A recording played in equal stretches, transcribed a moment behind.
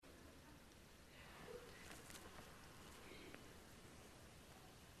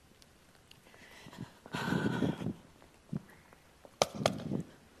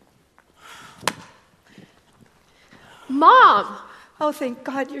Mom! Oh, thank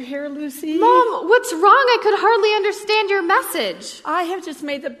God you're here, Lucy. Mom, what's wrong? I could hardly understand your message. I have just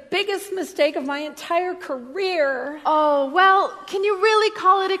made the biggest mistake of my entire career. Oh, well, can you really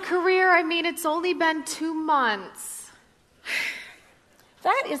call it a career? I mean, it's only been 2 months.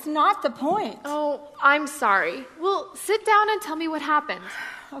 That is not the point. Oh, I'm sorry. Well, sit down and tell me what happened.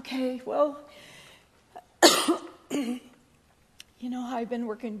 Okay, well, you know how I've been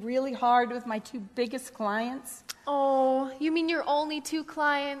working really hard with my 2 biggest clients? Oh, you mean your only 2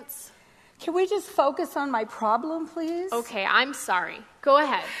 clients? Can we just focus on my problem, please? Okay, I'm sorry. Go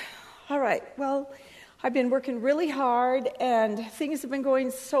ahead. All right, well, I've been working really hard, and things have been going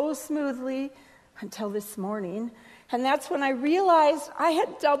so smoothly until this morning. And that's when I realized I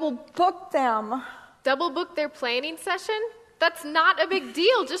had double booked them. Double book their planning session? That's not a big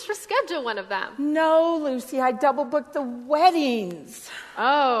deal. Just reschedule one of them. No, Lucy, I double booked the weddings.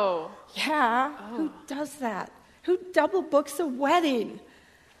 Oh. Yeah, Who does that? Who double books a wedding?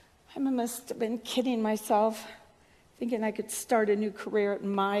 I must have been kidding myself, thinking I could start a new career at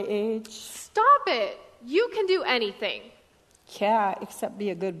my age. Stop it. You can do anything. Yeah, except be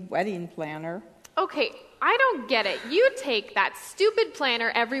a good wedding planner. Okay, I don't get it. You take that stupid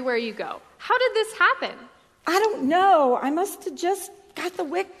planner everywhere you go. How did this happen? I don't know. I must have just got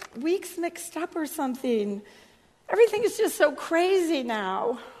the weeks mixed up or something. Everything is just so crazy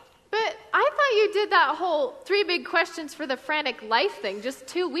now. But I thought you did that whole 3 big questions for the frantic life thing just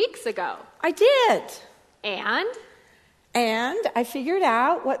 2 weeks ago. I did. And? And I figured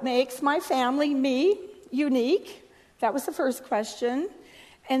out what makes my family, me, unique. That was the first question.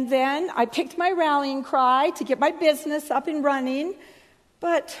 And then I picked my rallying cry to get my business up and running.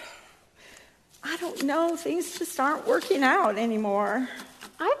 But I don't know, things just aren't working out anymore.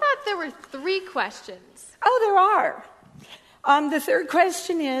 I thought there were 3 questions. Oh, there are. The third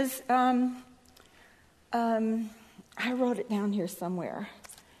question is, I wrote it down here somewhere.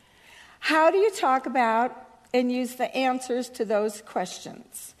 How do you talk about and use the answers to those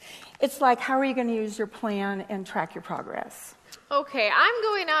questions? It's like, how are you going to use your plan and track your progress? Okay, I'm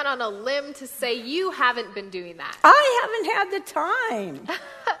going out on a limb to say you haven't been doing that. I haven't had the time.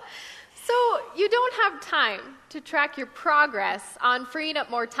 So you don't have time to track your progress on freeing up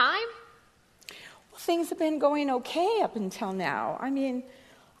more time? Well, things have been going okay up until now. I mean,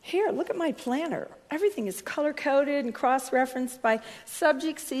 here, look at my planner. Everything is color-coded and cross-referenced by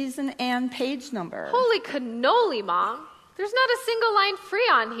subject, season, and page number. Holy cannoli, Mom. There's not a single line free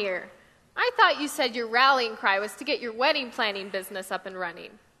on here. I thought you said your rallying cry was to get your wedding planning business up and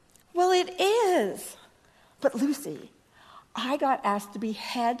running. Well, it is. But Lucy, I got asked to be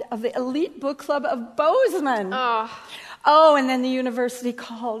head of the elite book club of Bozeman. Oh, and then the university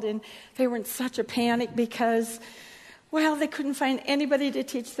called, and they were in such a panic because, well, they couldn't find anybody to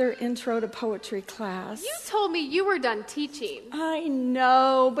teach their intro to poetry class. You told me you were done teaching. I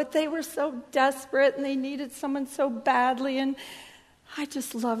know, but they were so desperate, and they needed someone so badly, and I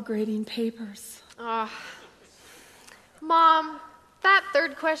just love grading papers. Mom, that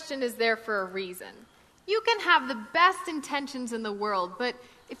third question is there for a reason. You can have the best intentions in the world, but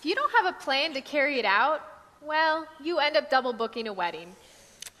if you don't have a plan to carry it out, well, you end up double booking a wedding.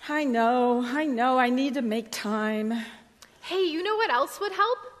 I know. I need to make time. Hey, you know what else would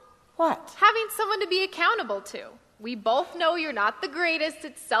help? What? Having someone to be accountable to. We both know you're not the greatest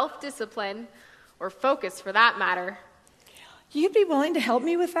at self-discipline, or focus for that matter. You'd be willing to help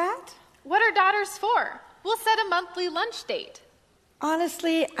me with that? What are daughters for? We'll set a monthly lunch date.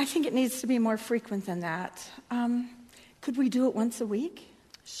 Honestly, I think it needs to be more frequent than that. Could we do it once a week?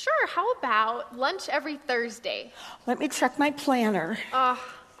 Sure, how about lunch every Thursday? Let me check my planner.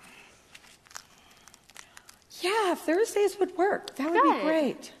 Yeah, Thursdays would work. That would be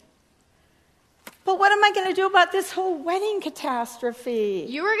great. But what am I going to do about this whole wedding catastrophe?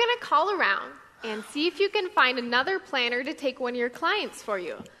 You are going to call around and see if you can find another planner to take one of your clients for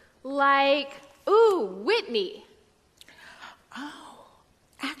you. Like, Whitney. Oh,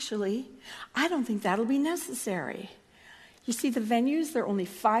 actually, I don't think that'll be necessary. You see, the venues, they're only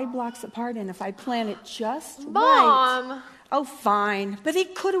 5 blocks apart, and if I plan it just right... Mom! Oh, fine, but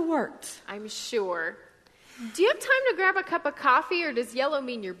it could have worked. I'm sure. Do you have time to grab a cup of coffee, or does yellow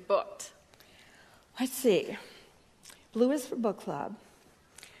mean you're booked? Let's see. Blue is for book club.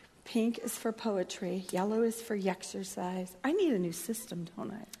 Pink is for poetry. Yellow is for exercise. I need a new system,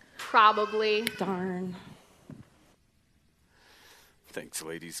 don't I? Probably. Darn. Thanks,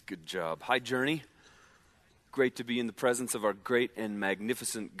 ladies. Good job. Hi, Journey. Great to be in the presence of our great and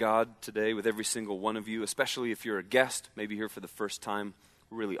magnificent God today with every single one of you, especially if you're a guest, maybe here for the first time.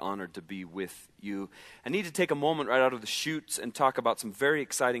 We're really honored to be with you. I need to take a moment right out of the chutes and talk about some very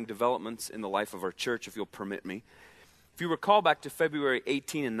exciting developments in the life of our church, if you'll permit me. If If you recall back to February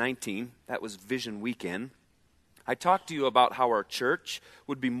 18 and 19, that was Vision Weekend, I talked to you about how our church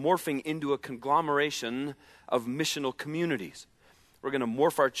would be morphing into a conglomeration of missional communities. We're going to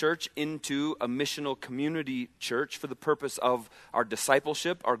morph our church into a missional community church for the purpose of our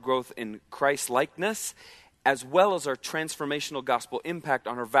discipleship, our growth in Christ-likeness, as well as our transformational gospel impact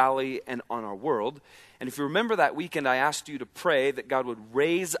on our valley and on our world. And if you remember that weekend, I asked you to pray that God would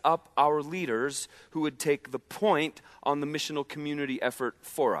raise up our leaders who would take the point on the missional community effort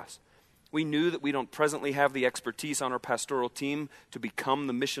for us. We knew that we don't presently have the expertise on our pastoral team to become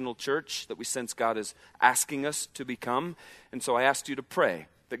the missional church that we sense God is asking us to become. And so I asked you to pray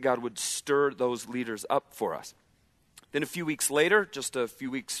that God would stir those leaders up for us. Then a few weeks later, just a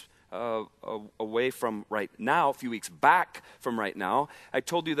few weeks away from right now, a few weeks back from right now, I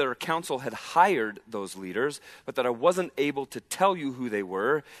told you that our council had hired those leaders, but that I wasn't able to tell you who they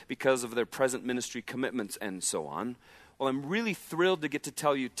were because of their present ministry commitments and so on. Well, I'm really thrilled to get to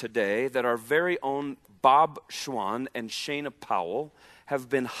tell you today that our very own Bob Schwan and Shana Powell have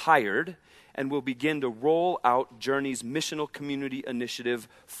been hired and will begin to roll out Journey's missional community initiative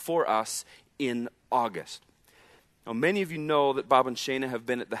for us in August. Now, many of you know that Bob and Shana have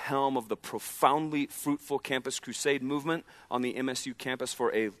been at the helm of the profoundly fruitful Campus Crusade movement on the MSU campus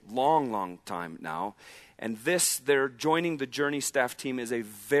for a long, long time now. And their joining the Journey staff team is a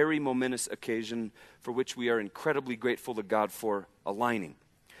very momentous occasion for which we are incredibly grateful to God for aligning.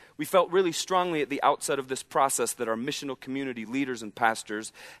 We felt really strongly at the outset of this process that our missional community leaders and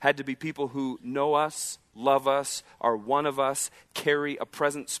pastors had to be people who know us, love us, are one of us, carry a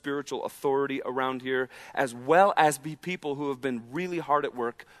present spiritual authority around here, as well as be people who have been really hard at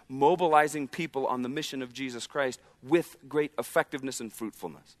work mobilizing people on the mission of Jesus Christ with great effectiveness and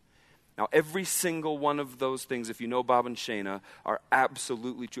fruitfulness. Now, every single one of those things, if you know Bob and Shana, are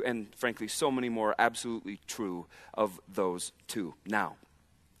absolutely true, and frankly, so many more are absolutely true of those two. Now,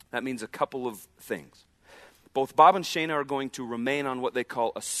 that means a couple of things. Both Bob and Shana are going to remain on what they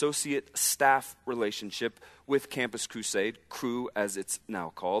call associate staff relationship with Campus Crusade, Cru as it's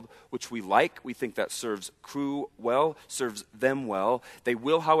now called, which we like. We think that serves Cru well, serves them well. They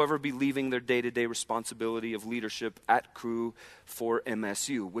will, however, be leaving their day-to-day responsibility of leadership at Cru for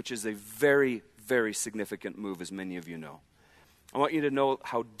MSU, which is a very, very significant move, as many of you know. I want you to know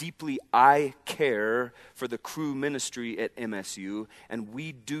how deeply I care for the Cru ministry at MSU, and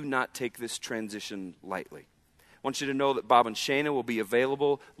we do not take this transition lightly. I want you to know that Bob and Shana will be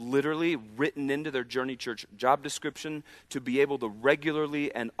available, literally written into their Journey Church job description, to be able to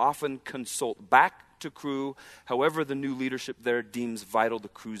regularly and often consult back to Cru, however the new leadership there deems vital to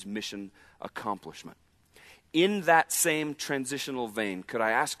Cru's mission accomplishment. In that same transitional vein, could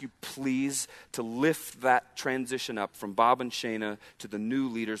I ask you please to lift that transition up from Bob and Shana to the new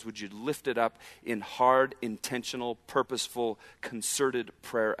leaders? Would you lift it up in hard, intentional, purposeful, concerted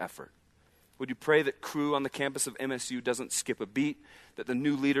prayer effort? Would you pray that Cru on the campus of MSU doesn't skip a beat, that the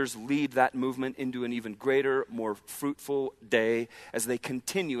new leaders lead that movement into an even greater, more fruitful day as they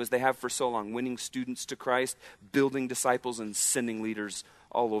continue, as they have for so long, winning students to Christ, building disciples, and sending leaders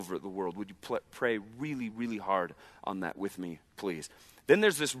all over the world? Would you pray really, really hard on that with me, please? Then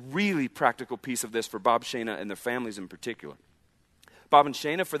there's this really practical piece of this for Bob, Shana, and their families in particular. Bob and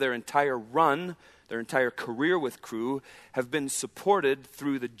Shana, for their entire run, their entire career with Cru, have been supported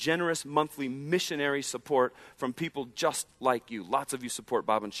through the generous monthly missionary support from people just like you. Lots of you support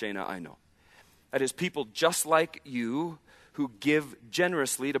Bob and Shana, I know. That is, people just like you who give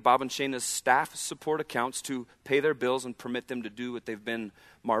generously to Bob and Shana's staff support accounts to pay their bills and permit them to do what they've been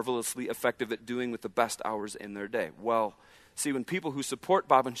marvelously effective at doing with the best hours in their day. Well, see, when people who support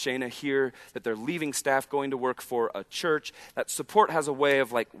Bob and Shana hear that they're leaving staff going to work for a church, that support has a way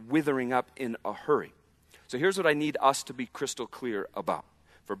of withering up in a hurry. So here's what I need us to be crystal clear about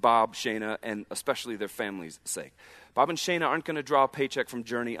for Bob, Shana, and especially their families' sake. Bob and Shana aren't going to draw a paycheck from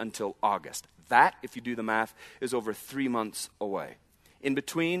Journey until August. That, if you do the math, is over 3 months away. In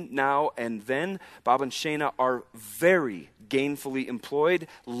between now and then, Bob and Shana are very gainfully employed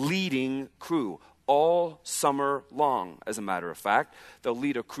leading Cru all summer long, as a matter of fact. They'll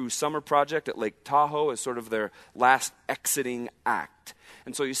lead a Cru summer project at Lake Tahoe as sort of their last exiting act.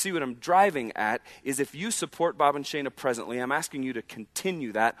 And so you see what I'm driving at is if you support Bob and Shana presently, I'm asking you to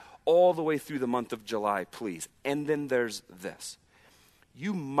continue that all the way through the month of July, please. And then there's this.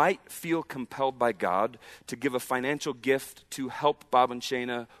 You might feel compelled by God to give a financial gift to help Bob and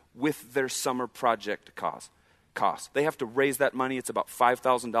Shana with their summer project cost. They have to raise that money. It's about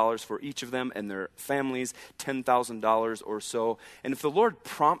 $5,000 for each of them and their families, $10,000 or so. And if the Lord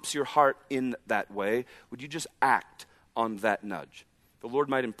prompts your heart in that way, would you just act on that nudge? The Lord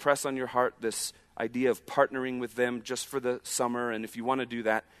might impress on your heart this idea of partnering with them just for the summer. And if you want to do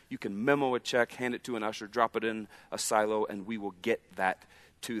that, you can memo a check, hand it to an usher, drop it in a silo, and we will get that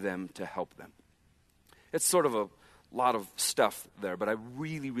to them to help them. It's sort of a lot of stuff there, but I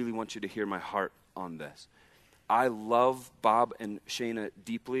really, really want you to hear my heart on this. I love Bob and Shayna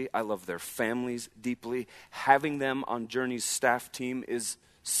deeply. I love their families deeply. Having them on Journey's staff team is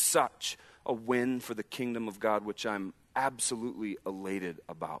such a win for the kingdom of God, which I'm absolutely elated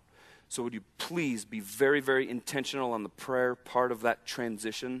about. So would you please be very, very intentional on the prayer part of that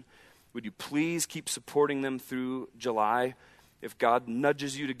transition? Would you please keep supporting them through July? If God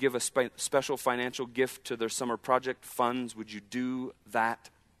nudges you to give a special financial gift to their summer project funds, would you do that?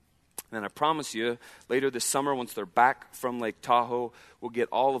 And I promise you, later this summer, once they're back from Lake Tahoe, we'll get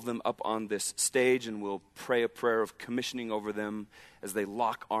all of them up on this stage and we'll pray a prayer of commissioning over them as they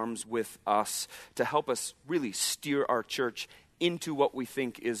lock arms with us to help us really steer our church into what we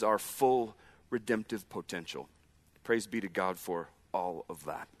think is our full redemptive potential. Praise be to God for all of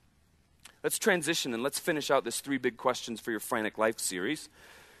that. Let's transition and let's finish out this 3 Big Questions for Your Frantic Life series.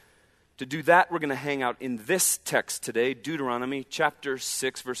 To do that, we're going to hang out in this text today, Deuteronomy chapter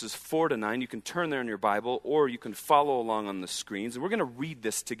 6, verses 4 to 9. You can turn there in your Bible, or you can follow along on the screens. And we're going to read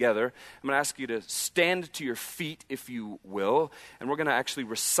this together. I'm going to ask you to stand to your feet, if you will, and we're going to actually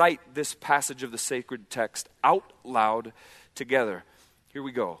recite this passage of the sacred text out loud together. Here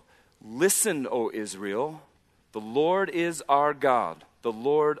we go. Listen, O Israel, the Lord is our God, the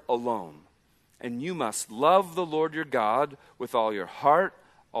Lord alone. And you must love the Lord your God with all your heart,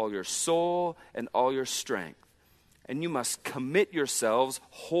 all your soul, and all your strength. And you must commit yourselves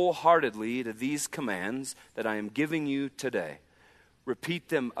wholeheartedly to these commands that I am giving you today. Repeat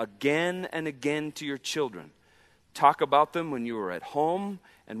them again and again to your children. Talk about them when you are at home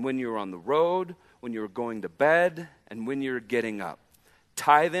and when you are on the road, when you are going to bed and when you are getting up.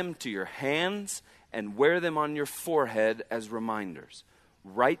 Tie them to your hands and wear them on your forehead as reminders.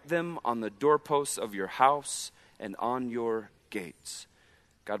 Write them on the doorposts of your house and on your gates.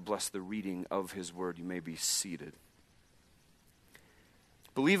 God bless the reading of his word. You may be seated.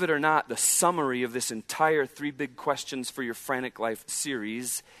 Believe it or not, the summary of this entire 3 Big Questions for Your Frantic Life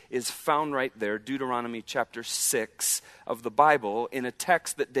series is found right there, Deuteronomy chapter 6 of the Bible, in a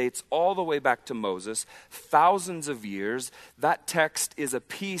text that dates all the way back to Moses, thousands of years. That text is a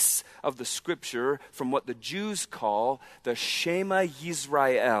piece of the scripture from what the Jews call the Shema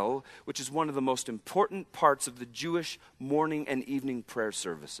Yisrael, which is one of the most important parts of the Jewish morning and evening prayer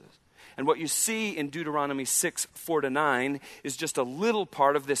services. And what you see in Deuteronomy 6, 4 to 9 is just a little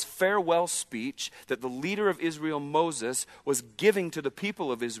part of this farewell speech that the leader of Israel, Moses, was giving to the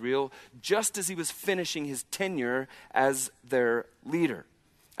people of Israel just as he was finishing his tenure as their leader.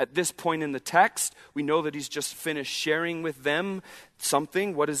 At this point in the text, we know that he's just finished sharing with them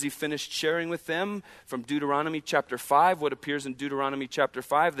something. What has he finished sharing with them? From Deuteronomy chapter 5, what appears in Deuteronomy chapter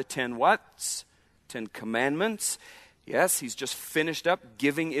 5, the 10 whats? 10 commandments. Yes, he's just finished up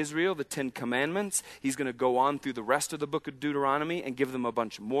giving Israel the 10 commandments. He's going to go on through the rest of the book of Deuteronomy and give them a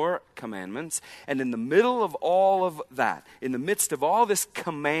bunch more commandments. And in the middle of all of that, in the midst of all this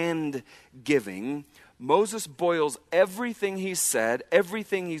command giving, Moses boils everything he said,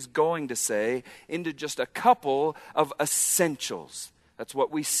 everything he's going to say, into just a couple of essentials. That's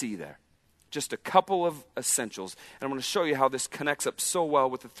what we see there. Just a couple of essentials. And I'm going to show you how this connects up so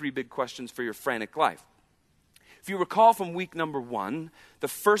well with the 3 Big Questions for Your Frantic Life. If you recall from week number 1, the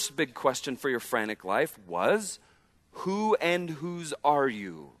first big question for your frantic life was, who and whose are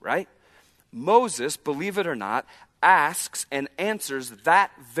you, right? Moses, believe it or not, asks and answers that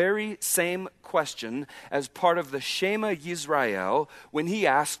very same question as part of the Shema Yisrael when he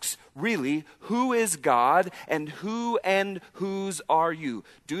asks, really, who is God and who and whose are you?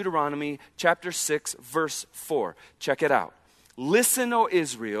 Deuteronomy chapter 6, verse 4. Check it out. Listen, O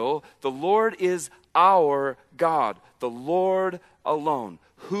Israel, the Lord is our God, the Lord alone.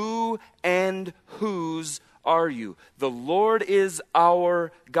 Who and whose are you? The Lord is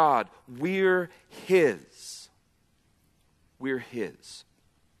our God. We're his. We're his.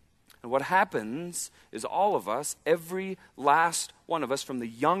 And what happens is all of us, every last one of us, from the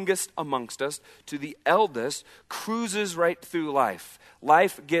youngest amongst us to the eldest, cruises right through life.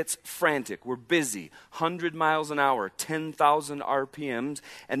 Life gets frantic. We're busy. 100 miles an hour, 10,000 RPMs.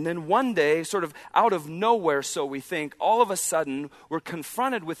 And then one day, sort of out of nowhere, so we think, all of a sudden, we're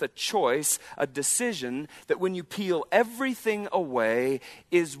confronted with a choice, a decision that when you peel everything away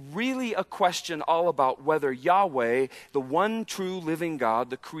is really a question all about whether Yahweh, the one true living God,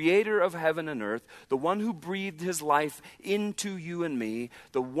 the creator creator of heaven and earth, the one who breathed his life into you and me,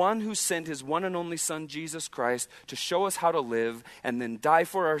 the one who sent his one and only Son, Jesus Christ, to show us how to live and then die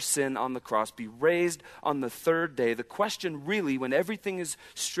for our sin on the cross, be raised on the third day. The question really, when everything is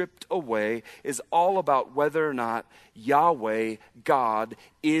stripped away, is all about whether or not Yahweh, God,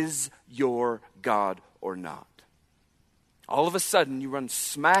 is your God or not. All of a sudden, you run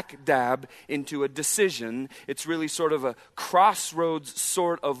smack dab into a decision. It's really sort of a crossroads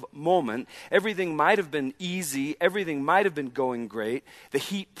sort of moment. Everything might have been easy. Everything might have been going great. The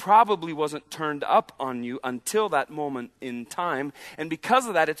heat probably wasn't turned up on you until that moment in time. And because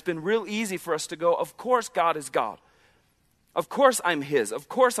of that, it's been real easy for us to go, of course God is God. Of course I'm his. Of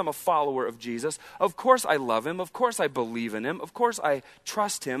course I'm a follower of Jesus. Of course I love him. Of course I believe in him. Of course I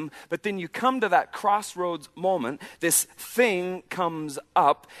trust him. But then you come to that crossroads moment, this thing comes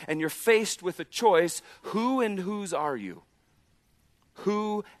up, and you're faced with a choice. Who and whose are you?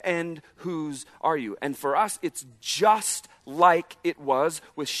 Who and whose are you? And for us, it's just like it was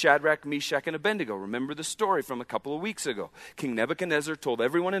with Shadrach, Meshach, and Abednego. Remember the story from a couple of weeks ago. King Nebuchadnezzar told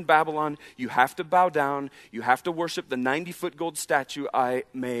everyone in Babylon, you have to bow down, you have to worship the 90-foot gold statue I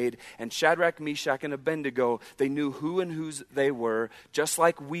made. And Shadrach, Meshach, and Abednego, they knew who and whose they were, just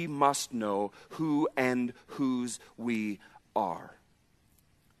like we must know who and whose we are.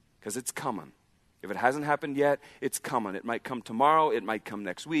 Because it's coming. If it hasn't happened yet, it's coming. It might come tomorrow, it might come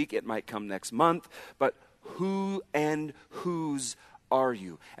next week, it might come next month, but who and whose are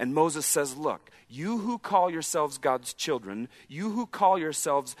you? And Moses says, look, you who call yourselves God's children, you who call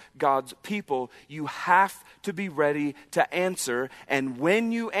yourselves God's people, you have to be ready to answer. And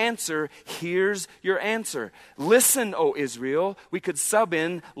when you answer, here's your answer. Listen, O Israel. We could sub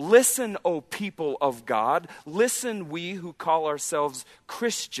in, listen, O people of God. Listen, we who call ourselves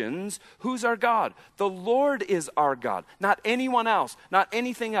Christians. Who's our God? The Lord is our God. Not anyone else, not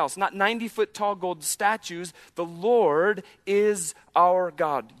anything else, not 90-foot tall gold statues. The Lord is our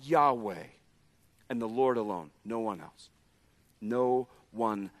God, Yahweh. And the Lord alone, no one else. No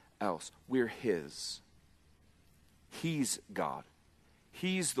one else. We're his. He's God.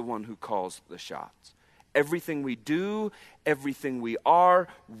 He's the one who calls the shots. Everything we do, everything we are,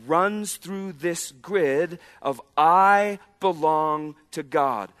 runs through this grid of I belong to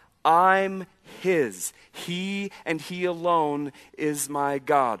God. I'm his. He and he alone is my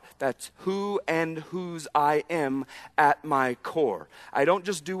God. That's who and whose I am at my core. I don't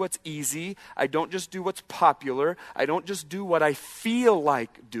just do what's easy. I don't just do what's popular. I don't just do what I feel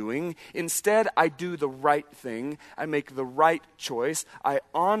like doing. Instead, I do the right thing. I make the right choice. I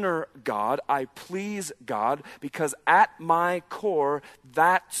honor God. I please God because at my core,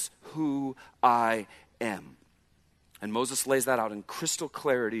 that's who I am. And Moses lays that out in crystal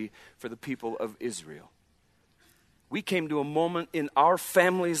clarity for the people of Israel. We came to a moment in our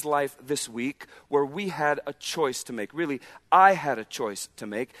family's life this week where we had a choice to make. Really, I had a choice to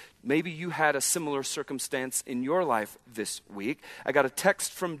make. Maybe you had a similar circumstance in your life this week. I got a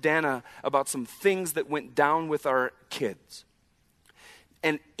text from Dana about some things that went down with our kids.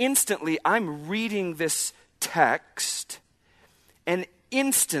 And instantly, I'm reading this text, and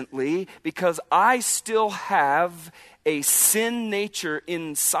instantly, because I still have a sin nature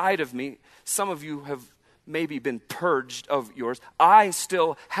inside of me, some of you have maybe been purged of yours. I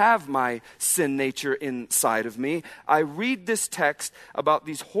still have my sin nature inside of me. I read this text about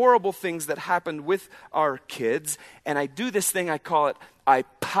these horrible things that happened with our kids, and I do this thing, I call it, I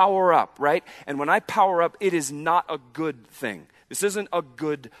power up, right? And when I power up, it is not a good thing. This isn't a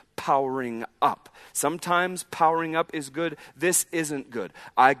good powering up. Sometimes powering up is good. This isn't good.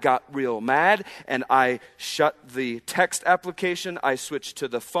 I got real mad and I shut the text application. I switched to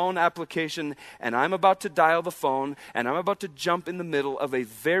the phone application and I'm about to dial the phone and I'm about to jump in the middle of a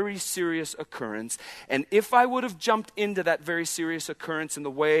very serious occurrence. And if I would have jumped into that very serious occurrence in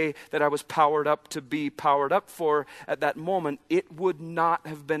the way that I was powered up to be powered up for at that moment, it would not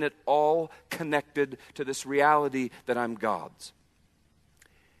have been at all connected to this reality that I'm God's.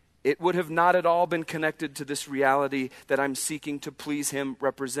 It would have not at all been connected to this reality that I'm seeking to please him,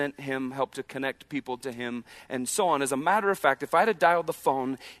 represent him, help to connect people to him, and so on. As a matter of fact, if I had dialed the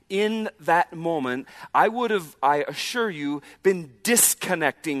phone in that moment, I would have, I assure you, been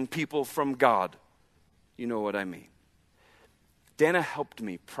disconnecting people from God. You know what I mean. Dana helped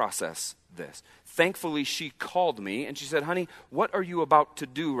me process this. Thankfully, she called me and she said, honey, what are you about to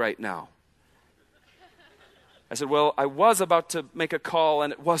do right now? I said, well, I was about to make a call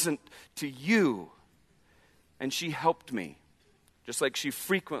and it wasn't to you. And she helped me. just like she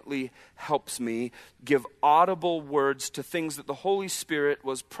frequently helps me give audible words to things that the Holy Spirit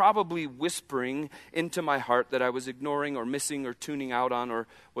was probably whispering into my heart that I was ignoring or missing or tuning out on, or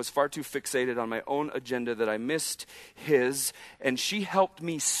was far too fixated on my own agenda that I missed his. And she helped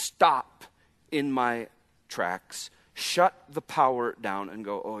me stop in my tracks, shut the power down, and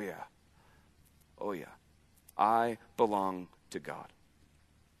go, oh yeah, I belong to God.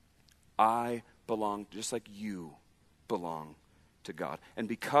 I belong, just like you belong to God. And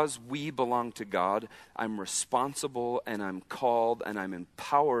because we belong to God, I'm responsible and I'm called and I'm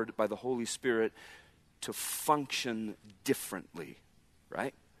empowered by the Holy Spirit to function differently,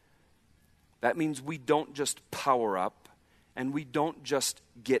 right? That means we don't just power up and we don't just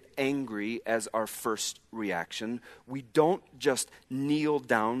get angry as our first reaction. We don't just kneel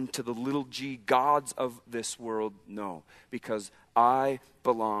down to the little g gods of this world. No, because I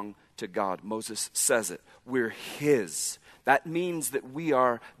belong to God. Moses says it. We're his. That means that we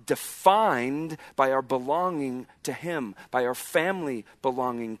are defined by our belonging to him, by our family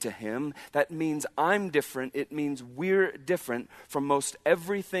belonging to him. That means I'm different. It means we're different from most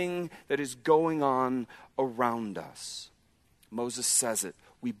everything that is going on around us. Moses says it.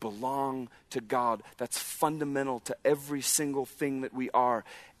 We belong to God. That's fundamental to every single thing that we are,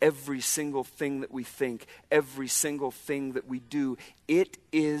 every single thing that we think, every single thing that we do. It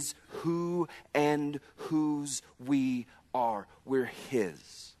is who and whose we are. We're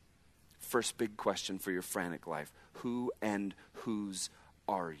his. First big question for your frantic life. Who and whose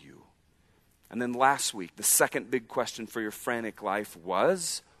are you? And then last week, the second big question for your frantic life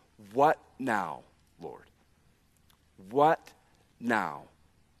was, what now, Lord? What now,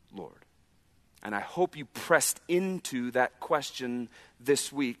 Lord? And I hope you pressed into that question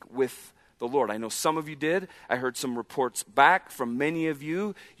this week with the Lord. I know some of you did. I heard some reports back from many of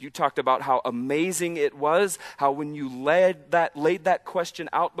you. You talked about how amazing it was, how when you laid that question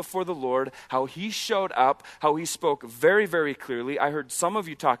out before the Lord, how he showed up, how he spoke very, very clearly. I heard some of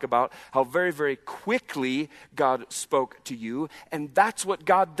you talk about how very, very quickly God spoke to you, and that's what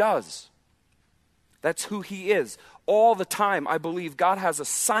God does. That's who he is. All the time, I believe God has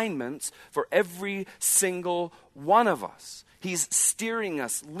assignments for every single one of us. He's steering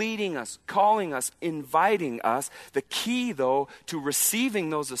us, leading us, calling us, inviting us. The key, though, to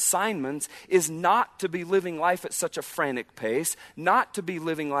receiving those assignments is not to be living life at such a frantic pace, not to be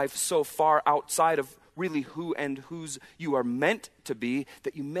living life so far outside of really who and whose you are meant to be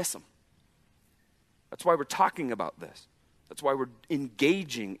that you miss them. That's why we're talking about this. That's why we're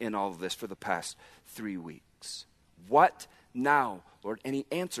engaging in all of this for the past 3 weeks. What now, Lord? And he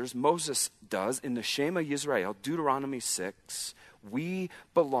answers, Moses does, in the Shema Yisrael, Deuteronomy 6. We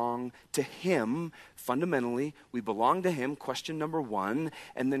belong to him. Fundamentally, we belong to him, question number 1.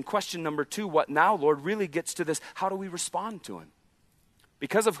 And then question number 2, what now, Lord, really gets to this, how do we respond to him?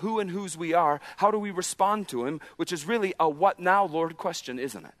 Because of who and whose we are, how do we respond to him? Which is really a what now, Lord question,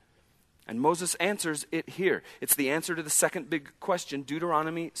 isn't it? And Moses answers it here. It's the answer to the second big question,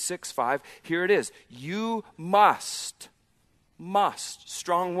 Deuteronomy 6:5. Here it is. You must,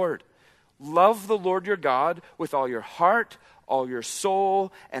 strong word, love the Lord your God with all your heart, all your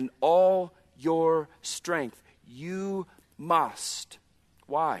soul, and all your strength. You must.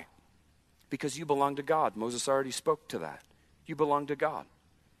 Why? Because you belong to God. Moses already spoke to that. You belong to God.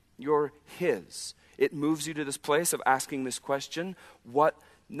 You're his. It moves you to this place of asking this question, what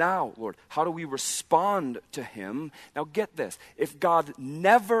now, Lord? How do we respond to him? Now get this. If God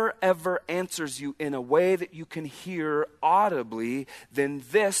never ever answers you in a way that you can hear audibly, then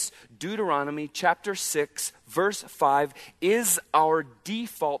this, Deuteronomy chapter 6, verse 5, is our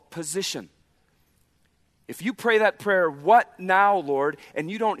default position. If you pray that prayer, what now, Lord, and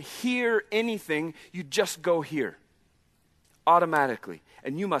you don't hear anything, you just go here automatically.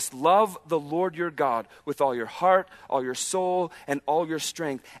 And you must love the Lord your God with all your heart, all your soul, and all your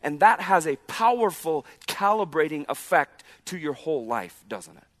strength. And that has a powerful calibrating effect to your whole life,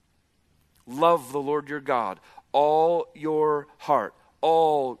 doesn't it? Love the Lord your God, all your heart,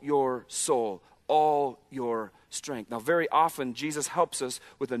 all your soul, all your strength. Now, very often, Jesus helps us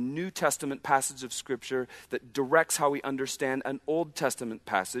with a New Testament passage of Scripture that directs how we understand an Old Testament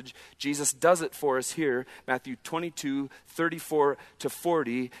passage. Jesus does it for us here, Matthew 22, 34 to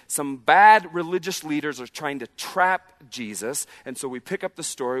 40. Some bad religious leaders are trying to trap Jesus, and so we pick up the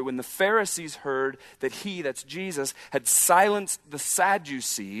story. When the Pharisees heard that he, that's Jesus, had silenced the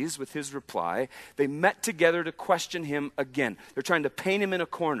Sadducees with his reply, they met together to question him again. They're trying to paint him in a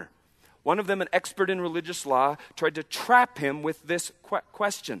corner. One of them, an expert in religious law, tried to trap him with this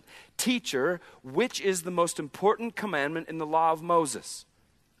question. Teacher, which is the most important commandment in the law of Moses?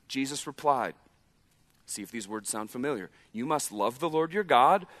 Jesus replied, See if these words sound familiar. You must love the Lord your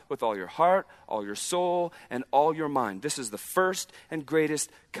God with all your heart, all your soul, and all your mind. This is the first and greatest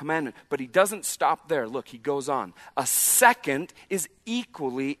commandment. But he doesn't stop there. Look, he goes on. A second is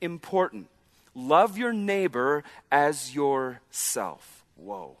equally important. Love your neighbor as yourself.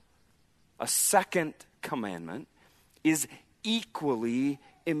 Whoa. A second commandment is equally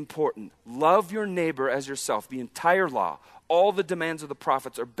important. Love your neighbor as yourself. The entire law, all the demands of the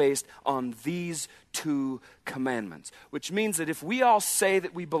prophets are based on these two commandments, which means that if we all say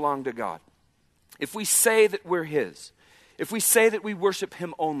that we belong to God, if we say that we're his, if we say that we worship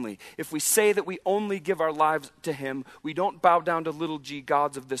him only, if we say that we only give our lives to him, we don't bow down to little g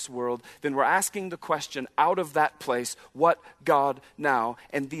gods of this world, then we're asking the question out of that place, what God now?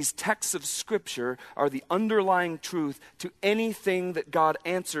 And these texts of Scripture are the underlying truth to anything that God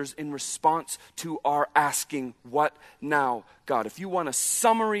answers in response to our asking, what now, God? If you want a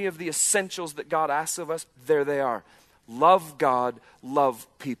summary of the essentials that God asks of us, there they are. Love God, love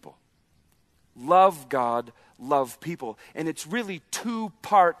people. Love God, love people. And it's really two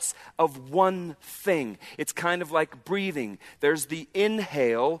parts of one thing. It's kind of like breathing. There's the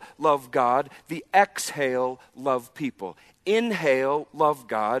inhale, love God. The exhale, love people. Inhale, love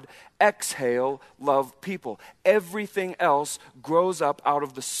God. Exhale, love people. Everything else grows up out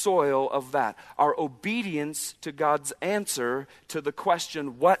of the soil of that. Our obedience to God's answer to the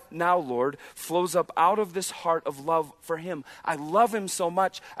question, what now, Lord, flows up out of this heart of love for him. I love him so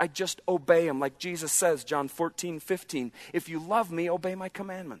much, I just obey him. Like Jesus says, John 14:15, if you love me, obey my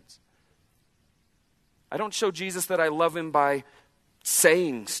commandments. I don't show Jesus that I love him by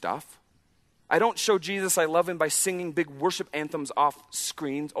saying stuff. I don't show Jesus I love him by singing big worship anthems off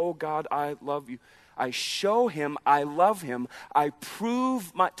screens. Oh God, I love you. I show him I love him. I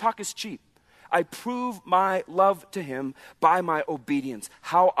prove my, talk is cheap. I prove my love to him by my obedience,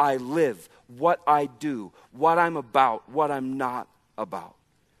 how I live, what I do, what I'm about, what I'm not about.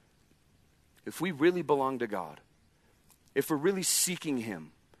 If we really belong to God, if we're really seeking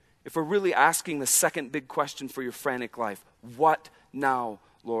him, if we're really asking the second big question for your frantic life, what now,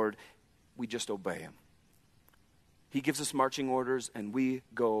 Lord? We just obey him. He gives us marching orders and we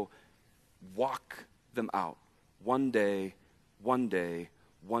go walk them out. One day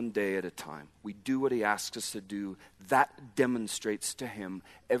at a time. We do what he asks us to do. That demonstrates to him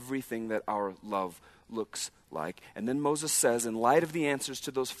everything that our love looks like. And then Moses says, in light of the answers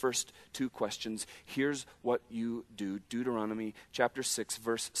to those first two questions, here's what you do. Deuteronomy chapter 6,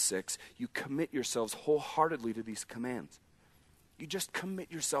 verse 6. You commit yourselves wholeheartedly to these commands. You just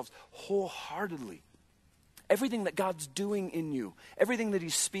commit yourselves wholeheartedly. Everything that God's doing in you, everything that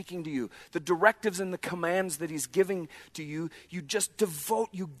he's speaking to you, the directives and the commands that he's giving to you, you just devote,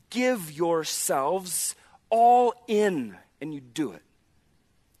 you give yourselves all in, and you do it.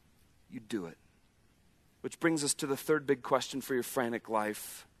 You do it. Which brings us to the third big question for your frantic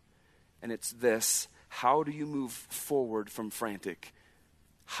life, and it's this: how do you move forward from frantic?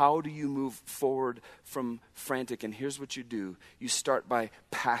 How do you move forward from frantic? And here's what you do. You start by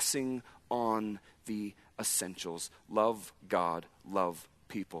passing on the essentials. Love God, love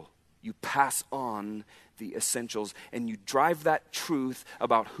people. You pass on the essentials and you drive that truth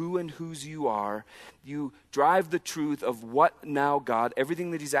about who and whose you are. You drive the truth of what now, God,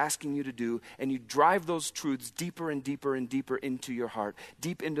 everything that he's asking you to do, and you drive those truths deeper and deeper and deeper into your heart,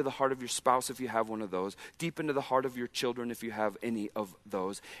 deep into the heart of your spouse if you have one of those, deep into the heart of your children if you have any of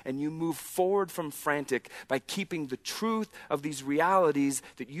those. And you move forward from frantic by keeping the truth of these realities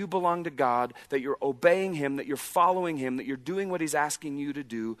that you belong to God, that you're obeying him, that you're following him, that you're doing what he's asking you to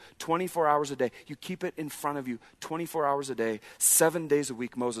do 24 hours a day. You keep it in front of you 24 hours a day, 7 days a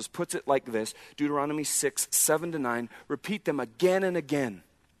week. Moses puts it like this, Deuteronomy 6, 7-9. Repeat them again and again.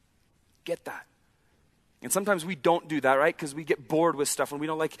 Get that. And sometimes we don't do that, right? Because we get bored with stuff and we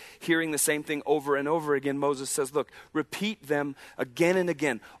don't like hearing the same thing over and over again. Moses says, look, repeat them again and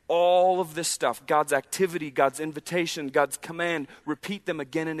again. All of this stuff, God's activity, God's invitation, God's command, repeat them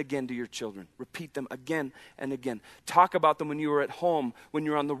again and again to your children. Repeat them again and again. Talk about them when you are at home, when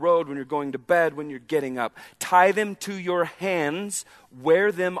you're on the road, when you're going to bed, when you're getting up. Tie them to your hands.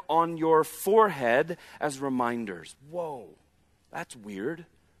 Wear them on your forehead as reminders. Whoa, that's weird.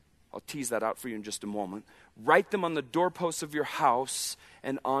 I'll tease that out for you in just a moment. Write them on the doorposts of your house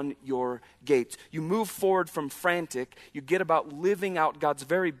and on your gates. You move forward from frantic. You get about living out God's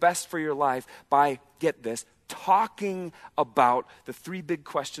very best for your life by, get this, talking about the three big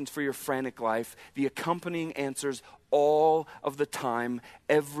questions for your frantic life, the accompanying answers all of the time,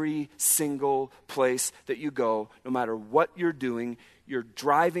 every single place that you go, no matter what you're doing you're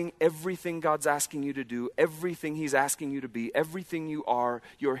driving everything God's asking you to do, everything he's asking you to be, everything you are,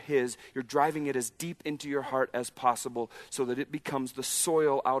 you're his. You're driving it as deep into your heart as possible so that it becomes the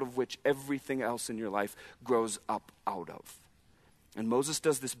soil out of which everything else in your life grows up out of. And Moses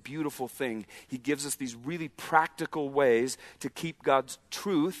does this beautiful thing. He gives us these really practical ways to keep God's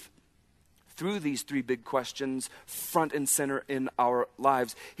truth through these three big questions front and center in our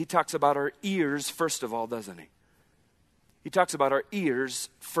lives. He talks about our ears first of all, doesn't he? He talks about our ears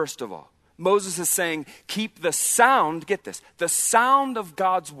first of all. Moses is saying, keep the sound, get this, the sound of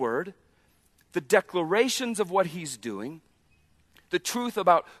God's word, the declarations of what he's doing, the truth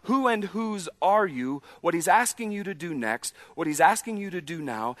about who and whose are you, what he's asking you to do next, what he's asking you to do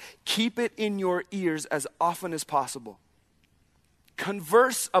now, keep it in your ears as often as possible.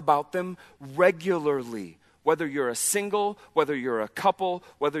 Converse about them regularly. Whether you're a single, whether you're a couple,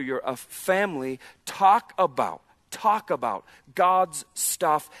 whether you're a family, talk about God's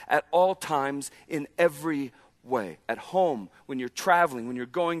stuff at all times in every way. At home, when you're traveling, when you're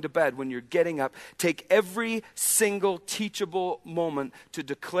going to bed, when you're getting up, take every single teachable moment to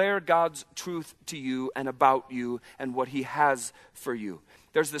declare God's truth to you and about you and what he has for you.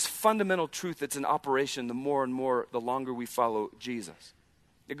 There's this fundamental truth that's in operation the more and more, the longer we follow Jesus.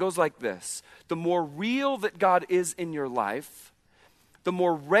 It goes like this. The more real that God is in your life, the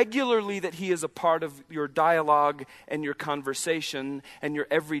more regularly that he is a part of your dialogue and your conversation and your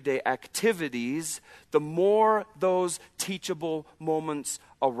everyday activities, the more those teachable moments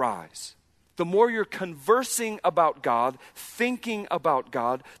arise. The more you're conversing about God, thinking about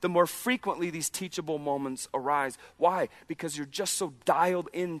God, the more frequently these teachable moments arise. Why? Because you're just so dialed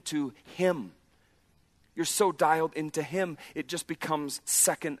into him. You're so dialed into him, it just becomes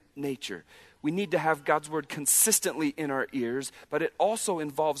second nature. We need to have God's word consistently in our ears, but it also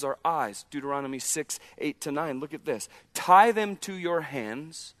involves our eyes. Deuteronomy 6:8-9. Look at this. Tie them to your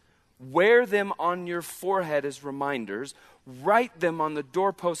hands, wear them on your forehead as reminders, write them on the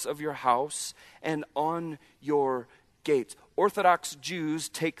doorposts of your house and on your gates. Orthodox Jews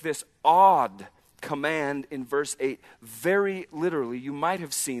take this odd command in verse 8 very literally. You might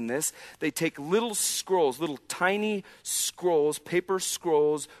have seen this. They take little scrolls, little tiny scrolls, paper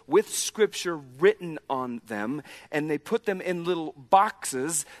scrolls with scripture written on them, and they put them in little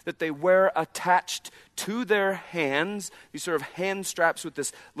boxes that they wear attached to their hands, these sort of hand straps with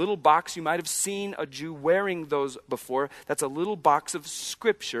this little box. You might have seen a Jew wearing those before. That's a little box of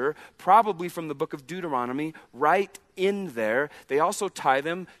scripture, probably from the book of Deuteronomy, right in there. They also tie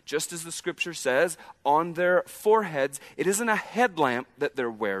them, just as the scripture says, on their foreheads. It isn't a headlamp that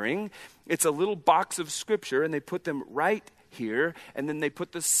they're wearing. It's a little box of scripture, and they put them right here, and then they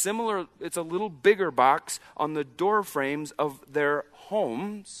put the similar, it's a little bigger box on the door frames of their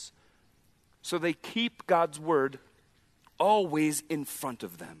homes. So they keep God's word always in front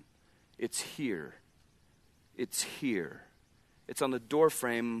of them. It's here. It's here. It's on the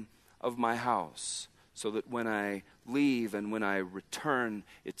doorframe of my house, so that when I leave and when I return,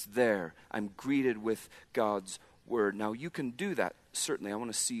 it's there. I'm greeted with God's word. Now, you can do that. Certainly, I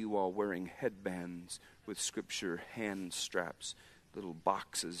want to see you all wearing headbands with scripture, hand straps, little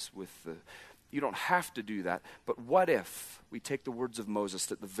boxes with the... You don't have to do that, but what if we take the words of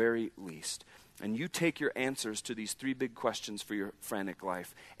Moses at the very least, and you take your answers to these three big questions for your frantic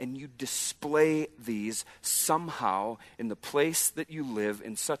life, and you display these somehow in the place that you live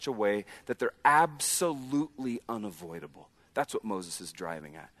in such a way that they're absolutely unavoidable. That's what Moses is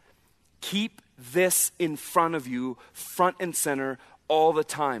driving at. Keep this in front of you, front and center, all the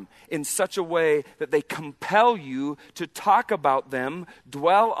time, in such a way that they compel you to talk about them,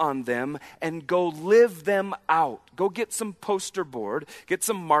 dwell on them, and go live them out. Go get some poster board, get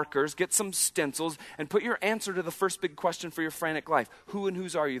some markers, get some stencils, and put your answer to the first big question for your frantic life. Who and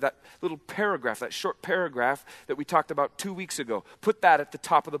whose are you? That little paragraph, that short paragraph that we talked about 2 weeks ago. Put that at the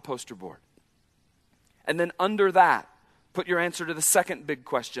top of the poster board. And then under that, put your answer to the second big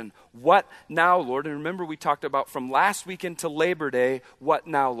question. What now, Lord? And remember, we talked about from last weekend to Labor Day, what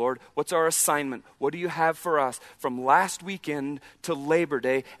now, Lord? What's our assignment? What do you have for us from last weekend to Labor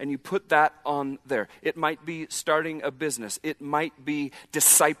Day? And you put that on there. It might be starting a business. It might be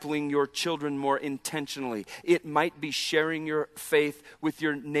discipling your children more intentionally. It might be sharing your faith with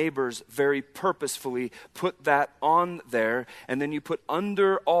your neighbors very purposefully. Put that on there. And then you put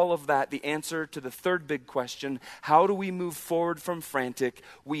under all of that the answer to the third big question. How do we move forward from frantic?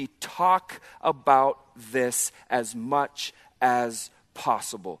 We talk about this as much as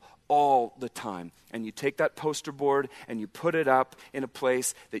possible, all the time. And you take that poster board and you put it up in a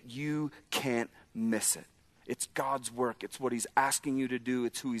place that you can't miss it. It's God's work. It's what he's asking you to do.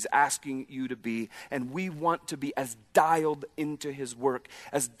 It's who he's asking you to be. And we want to be as dialed into his work,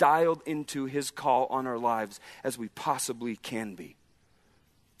 as dialed into his call on our lives as we possibly can be.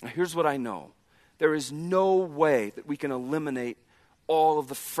 Now, here's what I know. There is no way that we can eliminate all of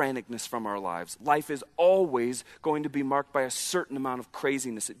the franticness from our lives. Life is always going to be marked by a certain amount of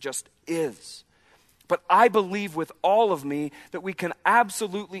craziness. It just is. But I believe with all of me that we can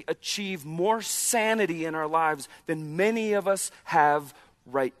absolutely achieve more sanity in our lives than many of us have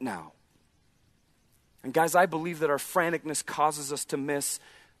right now. And guys, I believe that our franticness causes us to miss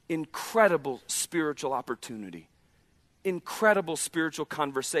incredible spiritual opportunity. Incredible spiritual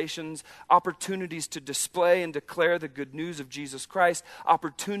conversations, opportunities to display and declare the good news of Jesus Christ,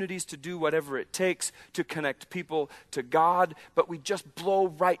 opportunities to do whatever it takes to connect people to God, but we just blow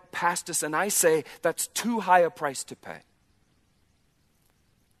right past us, and I say that's too high a price to pay.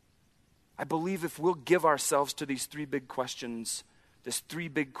 I believe if we'll give ourselves to these three big questions, this three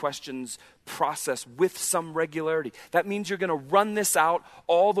big questions process with some regularity, that means you're going to run this out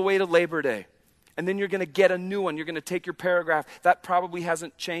all the way to Labor Day. And then you're going to get a new one. You're going to take your paragraph. That probably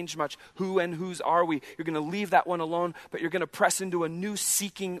hasn't changed much. Who and whose are we? You're going to leave that one alone, but you're going to press into a new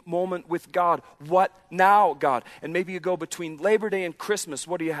seeking moment with God. What now, God? And maybe you go between Labor Day and Christmas.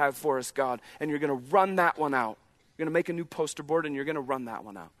 What do you have for us, God? And you're going to run that one out. You're going to make a new poster board and you're going to run that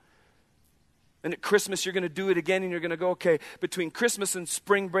one out. And at Christmas, you're going to do it again, and you're going to go, okay, between Christmas and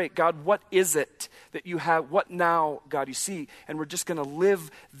spring break, God, what is it that you have? What now, God, you see? And we're just going to live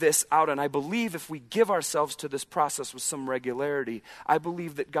this out. And I believe if we give ourselves to this process with some regularity, I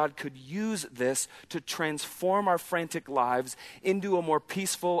believe that God could use this to transform our frantic lives into a more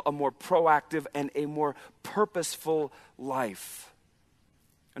peaceful, a more proactive, and a more purposeful life.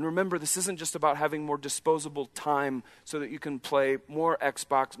 And remember, this isn't just about having more disposable time so that you can play more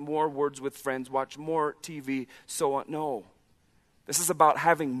Xbox, more Words with Friends, watch more TV, so on. No. This is about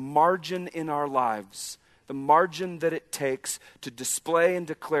having margin in our lives, the margin that it takes to display and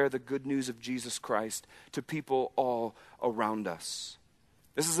declare the good news of Jesus Christ to people all around us.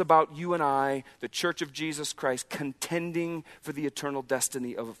 This is about you and I, the Church of Jesus Christ, contending for the eternal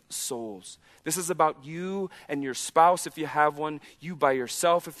destiny of souls. This is about you and your spouse if you have one, you by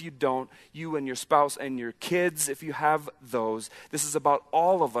yourself if you don't, you and your spouse and your kids if you have those. This is about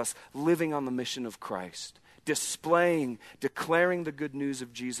all of us living on the mission of Christ, displaying, declaring the good news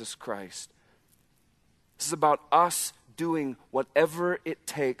of Jesus Christ. This is about us doing whatever it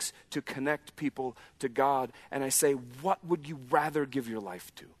takes to connect people to God. And I say, what would you rather give your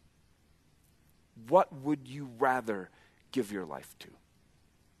life to? What would you rather give your life to?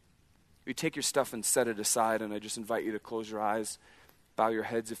 You take your stuff and set it aside, and I just invite you to close your eyes, bow your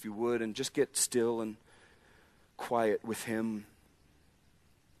heads if you would, and just get still and quiet with him.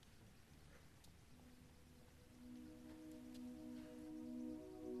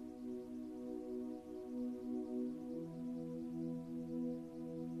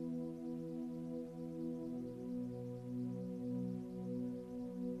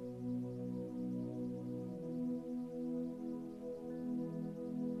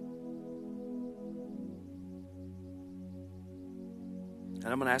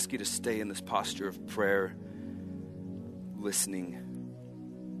 And I'm going to ask you to stay in this posture of prayer, listening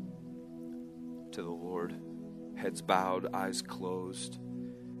to the Lord. Heads bowed, eyes closed.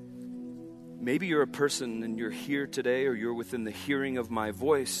 Maybe you're a person and you're here today, or you're within the hearing of my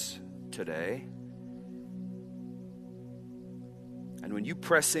voice today. And when you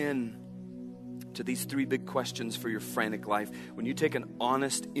press in to these three big questions for your frantic life, when you take an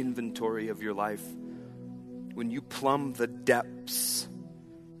honest inventory of your life, when you plumb the depths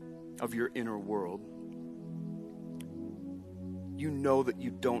of your inner world, you know that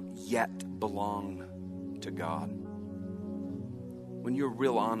you don't yet belong to God. When you're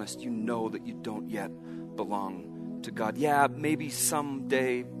real honest, you know that you don't yet belong to God. Yeah, maybe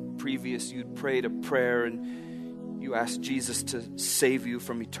someday previous you'd prayed a prayer and you asked Jesus to save you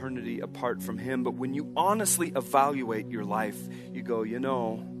from eternity apart from him. But when you honestly evaluate your life, you go, you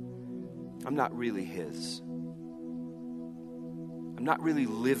know, I'm not really his. I'm not really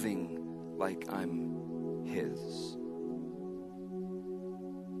living like I'm his.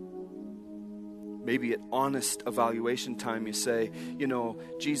 Maybe at honest evaluation time you say, you know,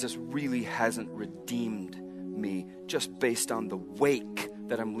 Jesus really hasn't redeemed me just based on the wake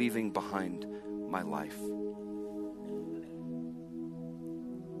that I'm leaving behind my life.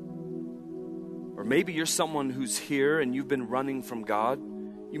 Or maybe you're someone who's here and you've been running from God.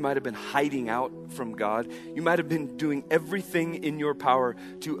 You might have been hiding out from God. You might have been doing everything in your power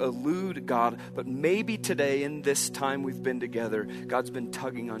to elude God. But maybe today, in this time we've been together, God's been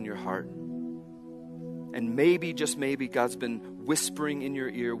tugging on your heart. And maybe, just maybe, God's been whispering in your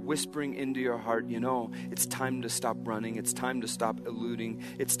ear, whispering into your heart, it's time to stop running. It's time to stop eluding.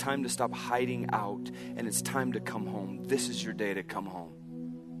 It's time to stop hiding out. And it's time to come home. This is your day to come home.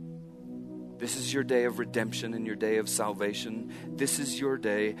 This is your day of redemption and your day of salvation. This is your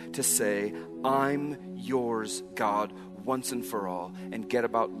day to say, I'm yours, God, once and for all. And get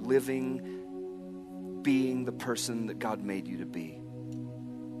about living, being the person that God made you to be.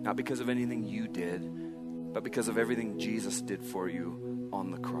 Not because of anything you did, but because of everything Jesus did for you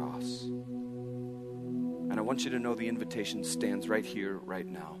on the cross. And I want you to know the invitation stands right here, right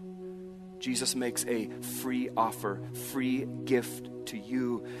now. Jesus makes a free offer, free gift to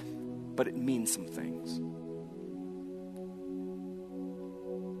you, but it means some things.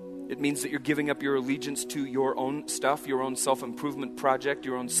 It means that you're giving up your allegiance to your own stuff, your own self-improvement project,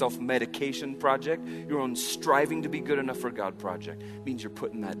 your own self-medication project, your own striving to be good enough for God project. It means you're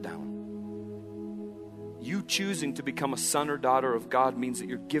putting that down. You choosing to become a son or daughter of God means that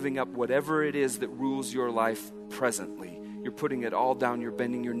you're giving up whatever it is that rules your life presently. You're putting it all down. You're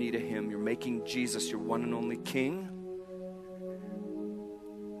bending your knee to Him. You're making Jesus your one and only King.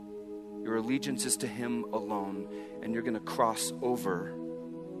 Your allegiance is to Him alone. And you're going to cross over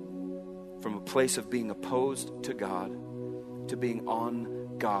from a place of being opposed to God to being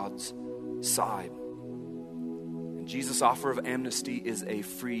on God's side. And Jesus' offer of amnesty is a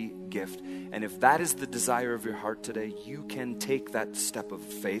free gift. And if that is the desire of your heart today, you can take that step of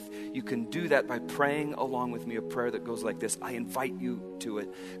faith. You can do that by praying along with me a prayer that goes like this. I invite you to it.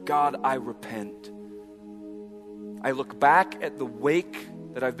 God, I repent. I look back at the wake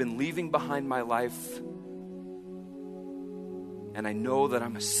that I've been leaving behind my life, and I know that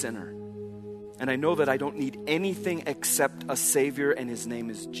I'm a sinner. And I know that I don't need anything except a Savior, and His name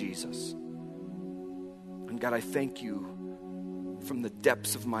is Jesus. And God, I thank you from the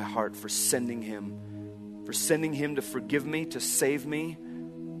depths of my heart for sending Him to forgive me, to save me,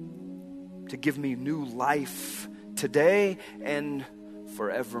 to give me new life today and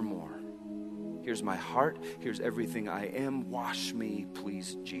forevermore. Here's my heart. Here's everything I am. Wash me,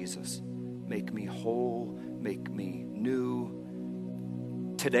 please, Jesus. Make me whole. Make me new.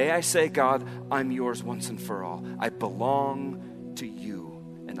 Today I say, God, I'm yours once and for all. I belong to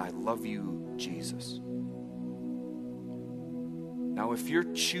you, and I love you, Jesus. Now, if you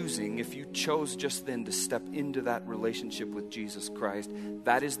chose just then to step into that relationship with Jesus Christ,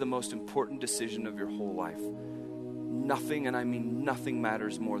 that is the most important decision of your whole life. Nothing, and I mean nothing,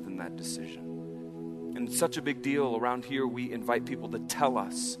 matters more than that decision. And it's such a big deal. Around here, we invite people to tell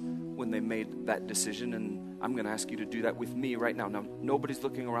us when they made that decision, and I'm going to ask you to do that with me right now. Now, nobody's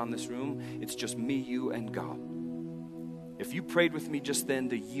looking around this room. It's just me, you, and God. If you prayed with me just then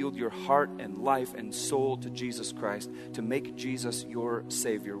to yield your heart and life and soul to Jesus Christ, to make Jesus your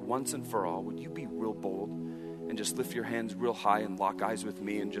Savior once and for all, would you be real bold and just lift your hands real high and lock eyes with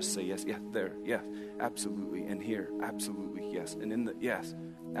me and just say, yes, yeah, there, yes, absolutely, and here, absolutely, yes, and in the, yes,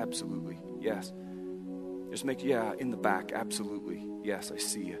 absolutely, yes. Just make, yeah, in the back, absolutely, yes, I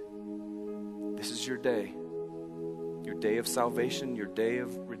see you. This is your day of salvation, your day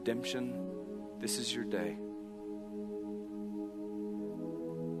of redemption. This is your day.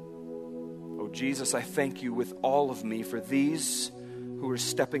 Jesus, I thank you with all of me for these who are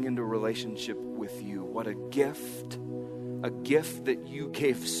stepping into a relationship with you. What a gift that you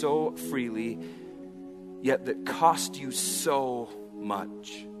gave so freely, yet that cost you so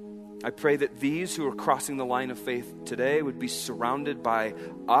much. I pray that these who are crossing the line of faith today would be surrounded by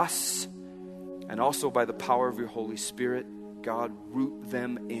us and also by the power of your Holy Spirit. God, root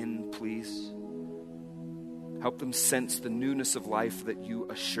them in, please. Help them sense the newness of life that you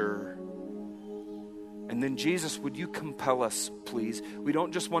assure. And then, Jesus, would you compel us, please? We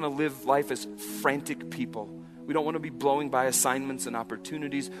don't just want to live life as frantic people. We don't want to be blowing by assignments and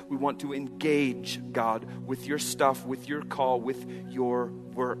opportunities. We want to engage, God, with your stuff, with your call, with your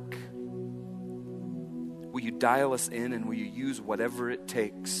work. Will you dial us in, and will you use whatever it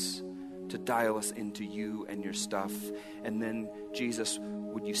takes to dial us into you and your stuff? And then, Jesus,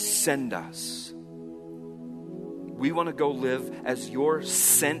 would you send us? We want to go live as your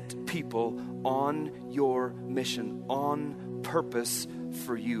sent people on your mission, on purpose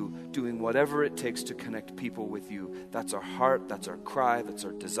for you, doing whatever it takes to connect people with you. That's our heart, that's our cry, that's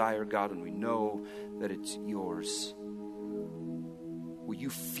our desire, God, and we know that it's yours. Will you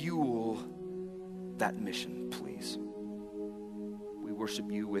fuel that mission, please? We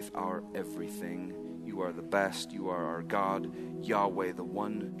worship you with our everything. You are the best. You are our God, Yahweh, the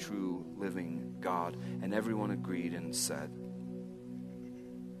one true living God. And everyone agreed and said,